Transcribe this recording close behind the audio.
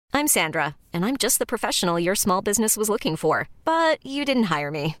I'm Sandra, and I'm just the professional your small business was looking for. But you didn't hire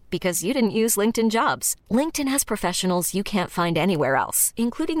me because you didn't use LinkedIn Jobs. LinkedIn has professionals you can't find anywhere else,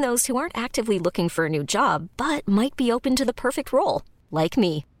 including those who aren't actively looking for a new job, but might be open to the perfect role, like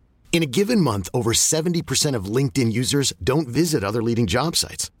me. In a given month, over 70% of LinkedIn users don't visit other leading job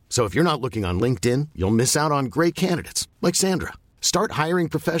sites. So if you're not looking on LinkedIn, you'll miss out on great candidates like Sandra. Start hiring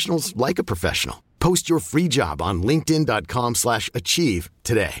professionals like a professional. Post your free job on linkedin.com/achieve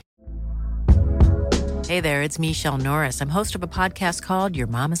today. Hey there, it's Michelle Norris. I'm host of a podcast called Your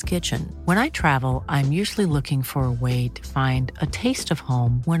Mama's Kitchen. When I travel, I'm usually looking for a way to find a taste of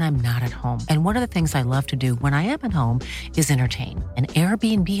home when I'm not at home. And one of the things I love to do when I am at home is entertain. And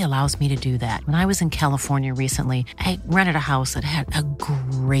Airbnb allows me to do that. When I was in California recently, I rented a house that had a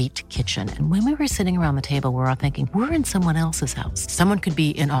great kitchen. And when we were sitting around the table, we're all thinking, we're in someone else's house. Someone could be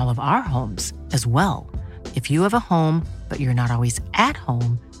in all of our homes as well. If you have a home, but you're not always at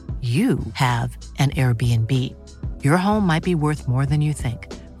home, you have an Airbnb. Your home might be worth more than you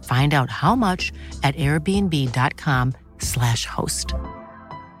think. Find out how much at airbnb.com/host.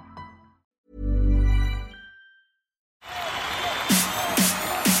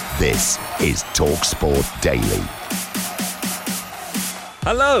 This is TalkSport Daily.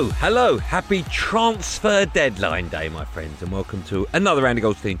 Hello. Happy transfer deadline day, my friends, and welcome to another Andy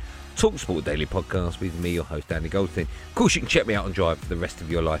Goldstein TalkSport Daily podcast with me, your host, Andy Goldstein. Of course, you can check me out on Drive for the rest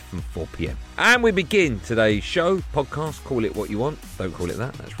of your life from 4 p.m. And we begin today's show, podcast, call it what you want. Don't call it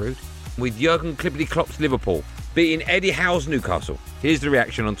that, that's rude. With Jurgen Klopp's Liverpool beating Eddie Howe's Newcastle. Here's the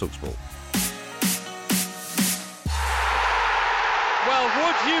reaction on TalkSport. Well,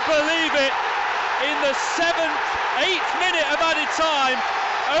 would you believe it? In the 8th minute of added time,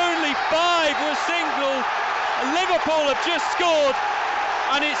 only 5 were single. Liverpool have just scored.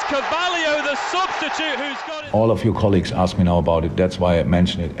 And it's Carvalho, the substitute, who's got it. All of your colleagues ask me now about it. That's why I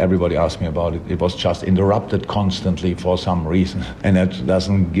mentioned it. Everybody asked me about it. It was just interrupted constantly for some reason. And that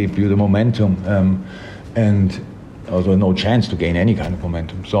doesn't give you the momentum. And also no chance to gain any kind of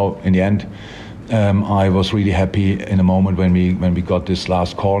momentum. So in the end, I was really happy in a moment when we got this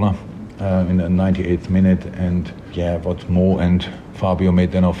last corner in the 98th minute. And yeah, what Mo and Fabio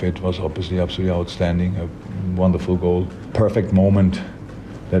made then of it was obviously absolutely outstanding. A wonderful goal. Perfect moment.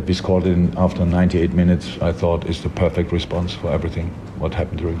 That we scored in after 98 minutes, I thought, is the perfect response for everything what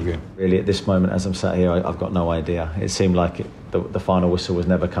happened during the game. Really, at this moment, as I'm sat here, I've got no idea. It seemed like the final whistle was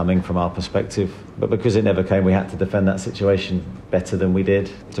never coming from our perspective. But because it never came, we had to defend that situation better than we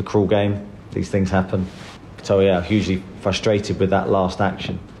did. It's a cruel game. These things happen. So, yeah, hugely frustrated with that last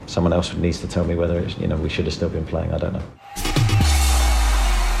action. Someone else needs to tell me whether it's, we should have still been playing. I don't know.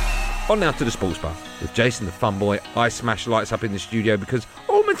 On now to the sports bar with Jason the Fun Boy. I smash lights up in the studio because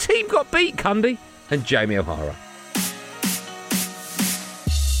my team got beat, Cundy, and Jamie O'Hara.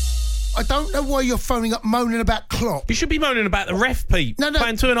 I don't know why you're phoning up moaning about Klopp. You should be moaning about the ref, Pete. No.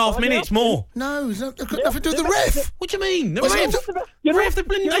 Playing 2.5 minutes more. No, it's got nothing to do with the ref. What do you mean? The ref,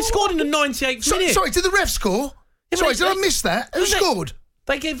 they scored in the 98th minute. Sorry, did the ref score? Sorry, did I miss that? Who scored?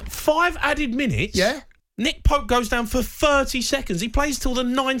 They give 5 added minutes. Yeah. Nick Pope goes down for 30 seconds. He plays till the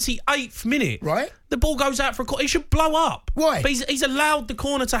 98th minute. Right. The ball goes out for a corner. He should blow up. Why? But he's allowed the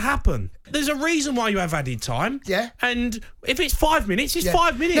corner to happen. There's a reason why you have added time. Yeah. And if it's 5 minutes, it's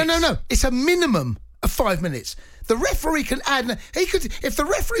 5 minutes. No. It's a minimum of 5 minutes. The referee can add. He could, if the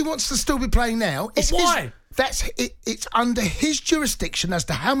referee wants to still be playing now. It's why? It's under his jurisdiction as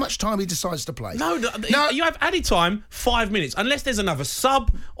to how much time he decides to play. No, you have added time 5 minutes, unless there's another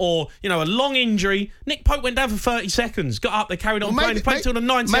sub or a long injury. Nick Pope went down for 30 seconds, got up, they carried on playing. He played till the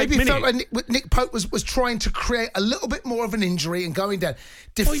 98th minute. Maybe felt like Nick Pope was trying to create a little bit more of an injury and going down.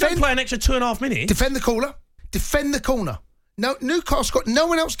 You don't play an extra 2.5 minutes. Defend the corner. No, Newcastle got no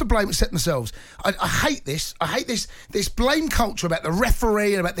one else to blame except themselves. I hate this. I hate this blame culture about the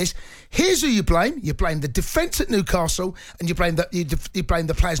referee and about this. Here's who you blame. You blame the defence at Newcastle, and you blame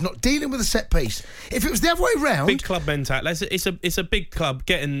the players not dealing with a set piece. If it was the other way round, big club mentality. It's a big club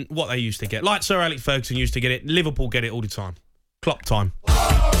getting what they used to get, like Sir Alex Ferguson used to get it. Liverpool get it all the time. Klopp time.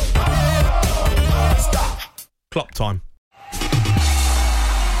 Klopp time.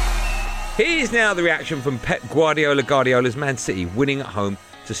 Here's now the reaction from Pep Guardiola's Man City winning at home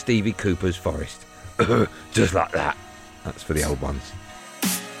to Stevie Cooper's Forest. Just like that. That's for the old ones.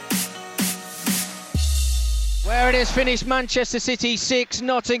 Where it is finished, Manchester City 6,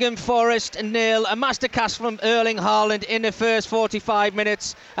 Nottingham Forest 0. A masterclass from Erling Haaland in the first 45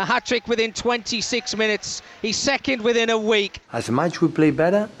 minutes. A hat-trick within 26 minutes. He's second within a week. As much we play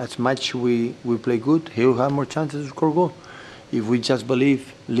better, as much we play good, he'll have more chances to score goal. If we just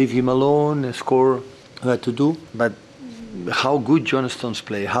leave him alone, score what to do. But how good John Stones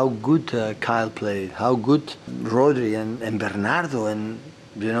play, how good Kyle played, how good Rodri and Bernardo and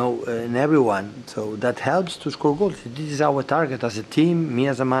and everyone. So that helps to score goals. This is our target as a team, me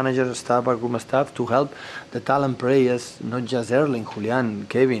as a manager, staff, our group of staff, to help the talent players, not just Erling, Julian,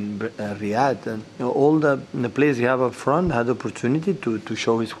 Kevin, Riyad, and all the players we have up front had the opportunity to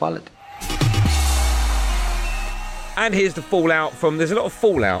show his quality. And here's the fallout from... There's a lot of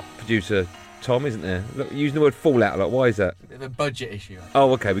fallout, producer Tom, isn't there? Look, using the word fallout a lot. Why is that? Bit of a budget issue.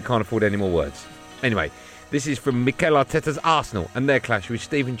 Oh, OK, we can't afford any more words. Anyway, this is from Mikel Arteta's Arsenal and their clash with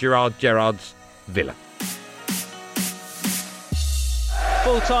Steven Gerrard's Villa.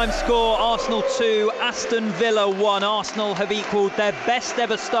 Full-time score, Arsenal 2, Aston Villa 1. Arsenal have equalled their best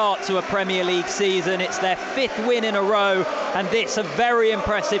ever start to a Premier League season. It's their 5th win in a row, and this a very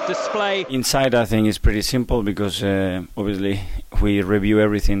impressive display. Inside, I think it's pretty simple because obviously we review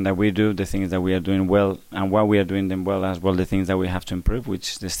everything that we do, the things that we are doing well, and why we are doing them well, as well the things that we have to improve,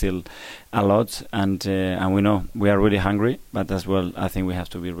 which there's still a lot, and we know we are really hungry, but as well I think we have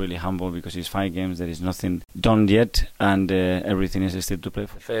to be really humble because it's 5 games, there is nothing done yet, and everything is still to play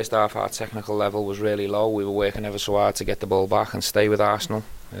for. The first half, our technical level was really low. We were working ever so hard to get the ball back and stay with Arsenal.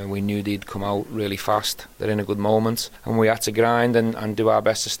 We knew they'd come out really fast. They're in a good moment, and we had to grind and do our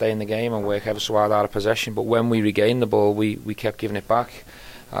best to stay in the game and work ever so hard out of possession. But when we regained the ball, we kept giving it back.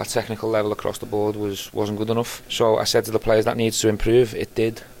 Our technical level across the board wasn't good enough. So I said to the players that needs to improve. It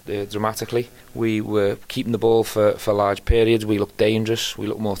did dramatically. We were keeping the ball for large periods. We looked dangerous. We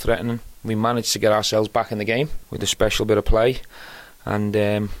looked more threatening. We managed to get ourselves back in the game with a special bit of play. And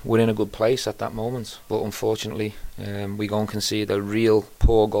we're in a good place at that moment, but unfortunately we go and concede a real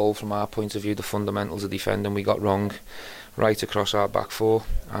poor goal from our point of view. The fundamentals of defending we got wrong right across our back four,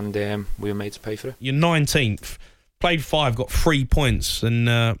 and we were made to pay for it. You're 19th, played 5, got 3 points, and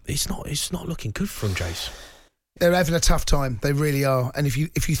it's not looking good for them, Jace. They're having a tough time, they really are. And if you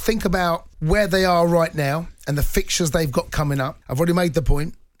think about where they are right now and the fixtures they've got coming up, I've already made the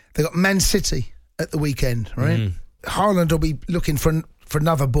point. They've got Man City at the weekend, right? Haaland will be looking for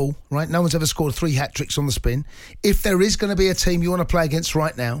another ball, right? No one's ever scored 3 hat-tricks on the spin. If there is going to be a team you want to play against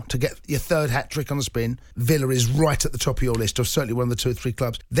right now to get your 3rd hat-trick on the spin, Villa is right at the top of your list, or certainly one of the 2 or 3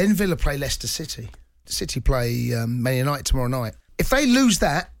 clubs. Then Villa play Leicester City. City play Man United tomorrow night. If they lose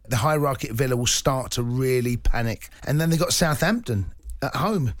that, the hierarchy at Villa will start to really panic. And then they've got Southampton at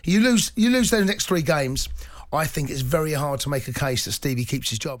home. You lose those next 3 games, I think it's very hard to make a case that Stevie keeps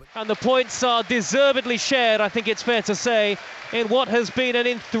his job. And the points are deservedly shared, I think it's fair to say, in what has been an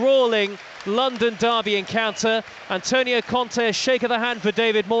enthralling London derby encounter. Antonio Conte, shake of the hand for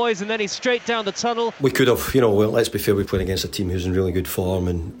David Moyes, and then he's straight down the tunnel. We could have, well, let's be fair, we're playing against a team who's in really good form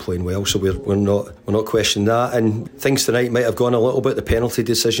and playing well, so we're not questioning that. And things tonight might have gone a little bit. The penalty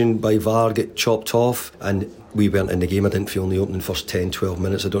decision by VAR get chopped off, and we weren't in the game. I didn't feel in the opening first 10-12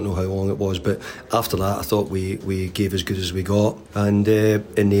 minutes. I don't know how long it was, but after that I thought we gave as good as we got, and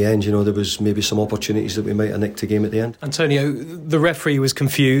in the end, there was maybe some opportunities that we might have nicked the game at the end. Antonio, the referee was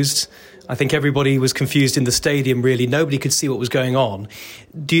confused. I think everybody was confused in the stadium, really. Nobody could see what was going on.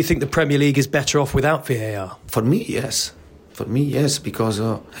 Do you think the Premier League is better off without VAR? For me, yes. Because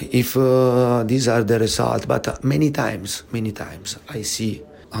if these are the results, but many times I see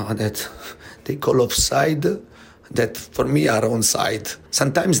that they call offside that for me are onside.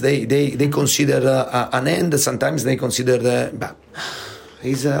 Sometimes they consider an end, sometimes they consider the...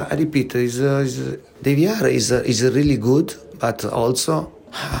 I repeat, the VAR is really good, but also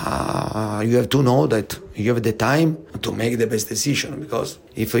you have to know that you have the time to make the best decision, because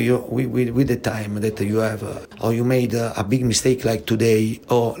if you with the time that you have or you made a big mistake like today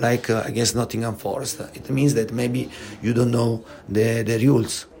or like against Nottingham Forest, it means that maybe you don't know the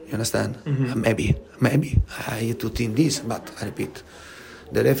rules. You understand? Mm-hmm. Maybe I had to think this, but I repeat,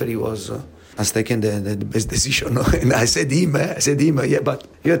 the referee has taken the best decision. And I said him, yeah, but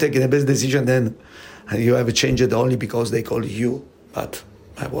you're taking the best decision, then you have changed it only because they called you. But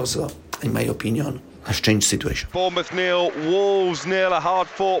I was, in my opinion, a strange situation. Bournemouth 0, Wolves 0, a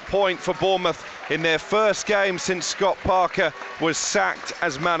hard-fought point for Bournemouth in their first game since Scott Parker was sacked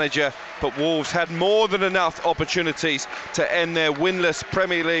as manager. But Wolves had more than enough opportunities to end their winless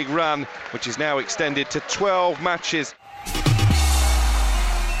Premier League run, which is now extended to 12 matches.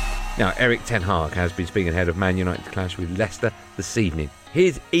 Now, Erik ten Hag has been speaking ahead of Man United's clash with Leicester this evening.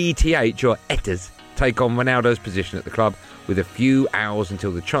 Here's ETH, or Etters, take on Ronaldo's position at the club with a few hours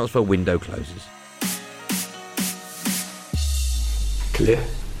until the transfer window closes. Clear,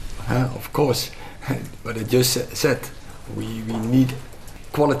 of course, but I just said we need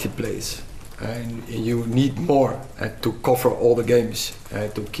quality plays, and you need more to cover all the games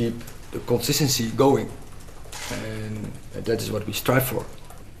to keep the consistency going. and that is what we strive for.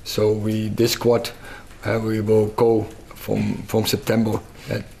 So this squad, we will go from September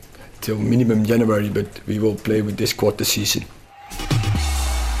till minimum January, but we will play with this squad this season.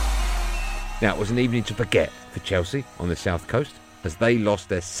 Now, it was an evening to forget for Chelsea on the South Coast as they lost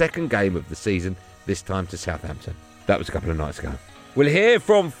their second game of the season, this time to Southampton. That was a couple of nights ago. We'll hear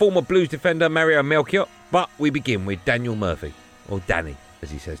from former Blues defender Mario Melchiot, but we begin with Daniel Murphy, or Danny,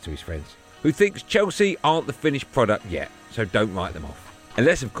 as he says to his friends, who thinks Chelsea aren't the finished product yet, so don't write them off.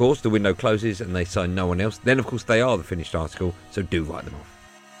 Unless, of course, the window closes and they sign no one else, then, of course, they are the finished article, so do write them off.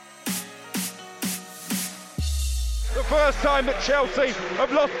 The first time that Chelsea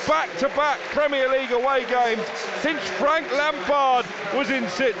have lost back-to-back Premier League away games since Frank Lampard was in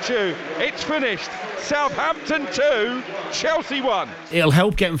situ. It's finished. Southampton 2, Chelsea 1. It'll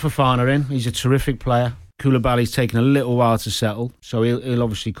help getting Fofana in. He's a terrific player. Koulibaly's taken a little while to settle, so he'll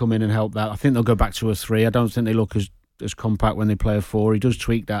obviously come in and help that. I think they'll go back to a 3. I don't think they look as compact when they play a 4. He does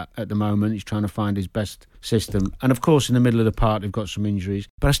tweak that at the moment. He's trying to find his best system. And, of course, in the middle of the park, they've got some injuries.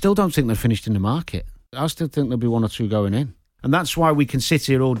 But I still don't think they're finished in the market. I still think there'll be 1 or 2 going in. And that's why we can sit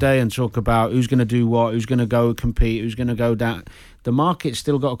here all day and talk about who's going to do what, who's going to go compete, who's going to go down. The market's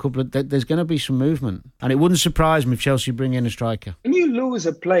still got a couple of... There's going to be some movement. And it wouldn't surprise me if Chelsea bring in a striker. When you lose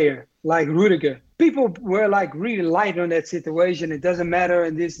a player like Rudiger, people were like really light on that situation. It doesn't matter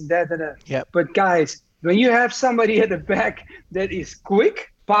and this and that and that. Yep. But guys, when you have somebody at the back that is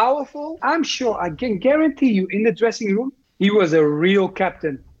quick, powerful, I'm sure, I can guarantee you in the dressing room, he was a real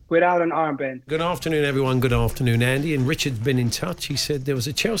captain without an armband. Good afternoon, everyone. Good afternoon, Andy. And Richard's been in touch. He said there was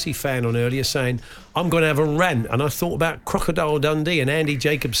a Chelsea fan on earlier saying, I'm going to have a rant. And I thought about Crocodile Dundee and Andy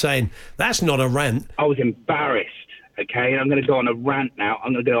Jacobs saying, that's not a rant. I was embarrassed, okay? And I'm going to go on a rant now.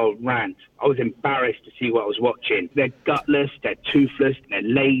 I'm going to go on a rant. I was embarrassed to see what I was watching. They're gutless, they're toothless, they're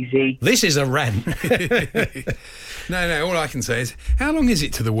lazy. This is a rant. No, all I can say is, how long is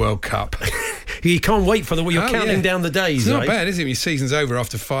it to the World Cup? You can't wait for you're counting down the days. It's not bad, is it? Your season's over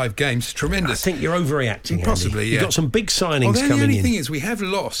after 5 games. Tremendous. I think you're overreacting, Possibly, Andy. yeah. You've got some big signings coming in. The only thing is, we have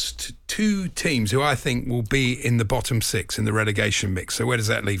lost 2 teams who I think will be in the bottom 6 in the relegation mix. So where does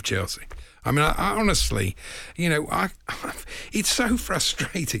that leave Chelsea? I mean, I honestly, it's so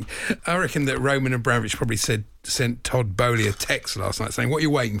frustrating. I reckon that Roman Abramovich probably sent Todd Bowley a text last night saying, what are you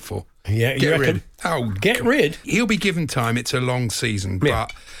waiting for? Yeah, Get rid. Get rid? He'll be given time. It's a long season,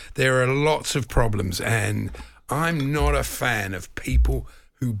 but there are lots of problems, and I'm not a fan of people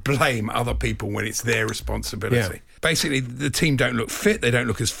who blame other people when it's their responsibility. Yeah. Basically, the team don't look fit. They don't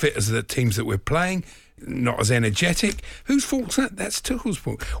look as fit as the teams that we're playing. Not as energetic. Whose fault's that? That's Tuchel's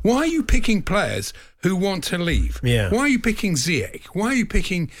fault. Why are you picking players who want to leave? Yeah. Why are you picking Ziyech? Why are you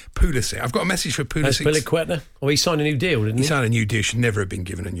picking Pulisic? I've got a message for Pulisic. That's Piliqueta? Oh, he signed a new deal, didn't he? He signed a new deal. Should never have been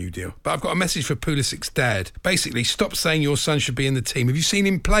given a new deal. But I've got a message for Pulisic's dad. Basically, stop saying your son should be in the team. Have you seen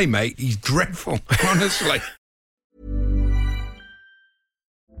him play, mate? He's dreadful, honestly.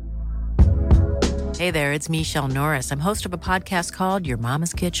 Hey there, it's Michelle Norris. I'm host of a podcast called Your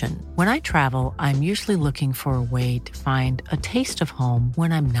Mama's Kitchen. When I travel, I'm usually looking for a way to find a taste of home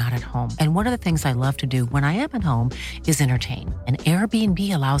when I'm not at home. And one of the things I love to do when I am at home is entertain. And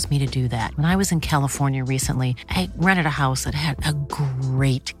Airbnb allows me to do that. When I was in California recently, I rented a house that had a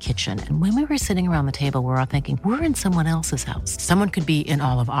great kitchen. And when we were sitting around the table, we were all thinking, we're in someone else's house. Someone could be in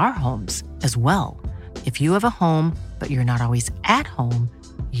all of our homes as well. If you have a home, but you're not always at home,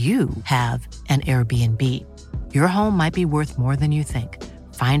 you have an Airbnb. Your home might be worth more than you think.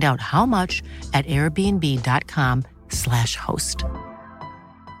 Find out how much at airbnb.com/host.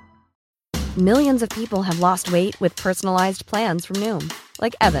 Millions of people have lost weight with personalized plans from Noom.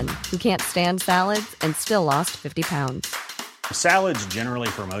 Like Evan, who can't stand salads and still lost 50 pounds. Salads generally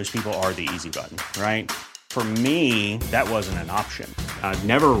for most people are the easy button, right? For me, that wasn't an option. I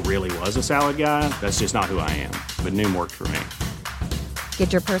never really was a salad guy. That's just not who I am. But Noom worked for me.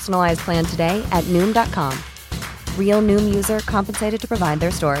 Get your personalized plan today at Noom.com. Real Noom user compensated to provide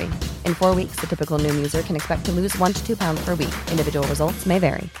their story. In 4 weeks, the typical Noom user can expect to lose 1 to 2 pounds per week. Individual results may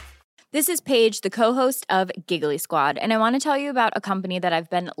vary. This is Paige, the co-host of Giggly Squad, and I want to tell you about a company that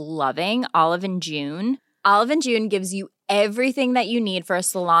I've been loving, Olive & June. Olive & June gives you everything that you need for a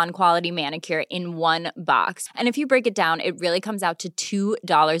salon-quality manicure in one box. And if you break it down, it really comes out to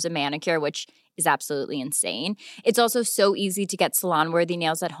 $2 a manicure, which is absolutely insane. It's also so easy to get salon-worthy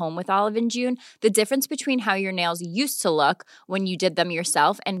nails at home with Olive & June. The difference between how your nails used to look when you did them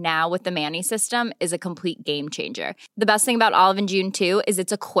yourself and now with the Mani system is a complete game changer. The best thing about Olive & June, too, is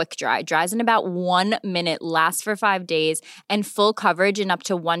it's a quick dry. Dries in about 1 minute, lasts for 5 days, and full coverage in up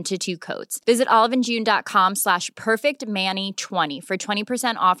to 1 to 2 coats. Visit oliveandjune.com/perfectmani20 for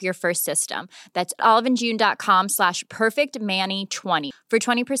 20% off your first system. That's oliveandjune.com/perfectmani20 for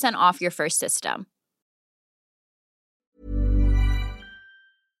 20% off your first system.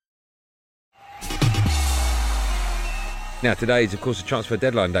 Now, today is, of course, a transfer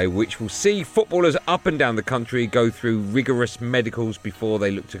deadline day, which will see footballers up and down the country go through rigorous medicals before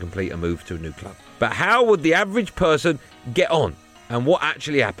they look to complete a move to a new club. But how would the average person get on? And what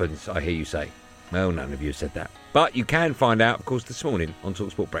actually happens, I hear you say? Well, none of you have said that. But you can find out, of course, this morning on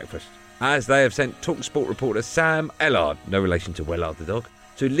TalkSport Breakfast, as they have sent TalkSport reporter Sam Ellard, no relation to Wellard the dog,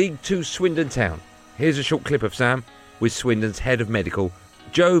 to League 2 Swindon Town. Here's a short clip of Sam with Swindon's head of medical,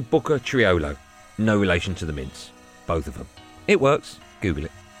 Joe Booker Triolo, no relation to the Mints. Both of them. It works. Google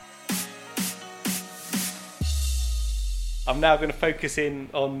it. I'm now going to focus in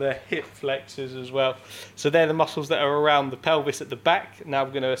on the hip flexors as well. So they're the muscles that are around the pelvis at the back. Now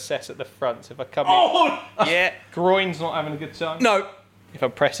I'm going to assess at the front. So if I come in, yeah, groin's not having a good time. No. If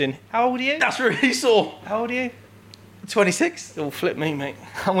I'm pressing, how old are you? That's really sore. How old are you? 26. It'll flip me, mate.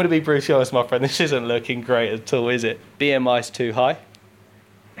 I'm going to be brutally honest, my friend. This isn't looking great at all, is it? BMI's too high.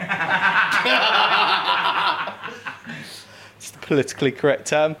 It's the politically correct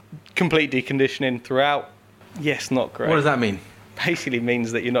term. Complete deconditioning throughout. Yes, not great. What does that mean? Basically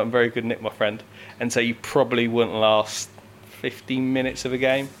means that you're not in very good nick, my friend. And so you probably wouldn't last 15 minutes of a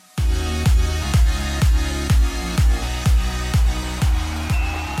game.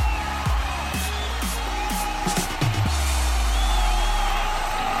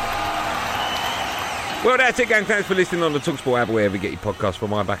 Well, that's it, gang. Thanks for listening on the TalkSport app, wherever you get your podcast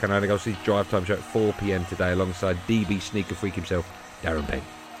from. I'm back on Andy Goldstein's Drive Time Show at 4 p.m. today alongside DB Sneaker Freak himself, Darren Penn.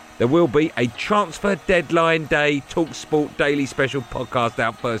 There will be a transfer deadline day TalkSport daily special podcast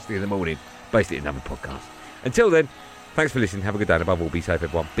out first thing in the morning. Basically another podcast. Until then, thanks for listening. Have a good day. And above all, be safe,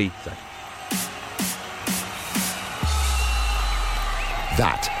 everyone. Be safe.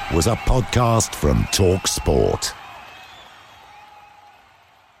 That was a podcast from TalkSport.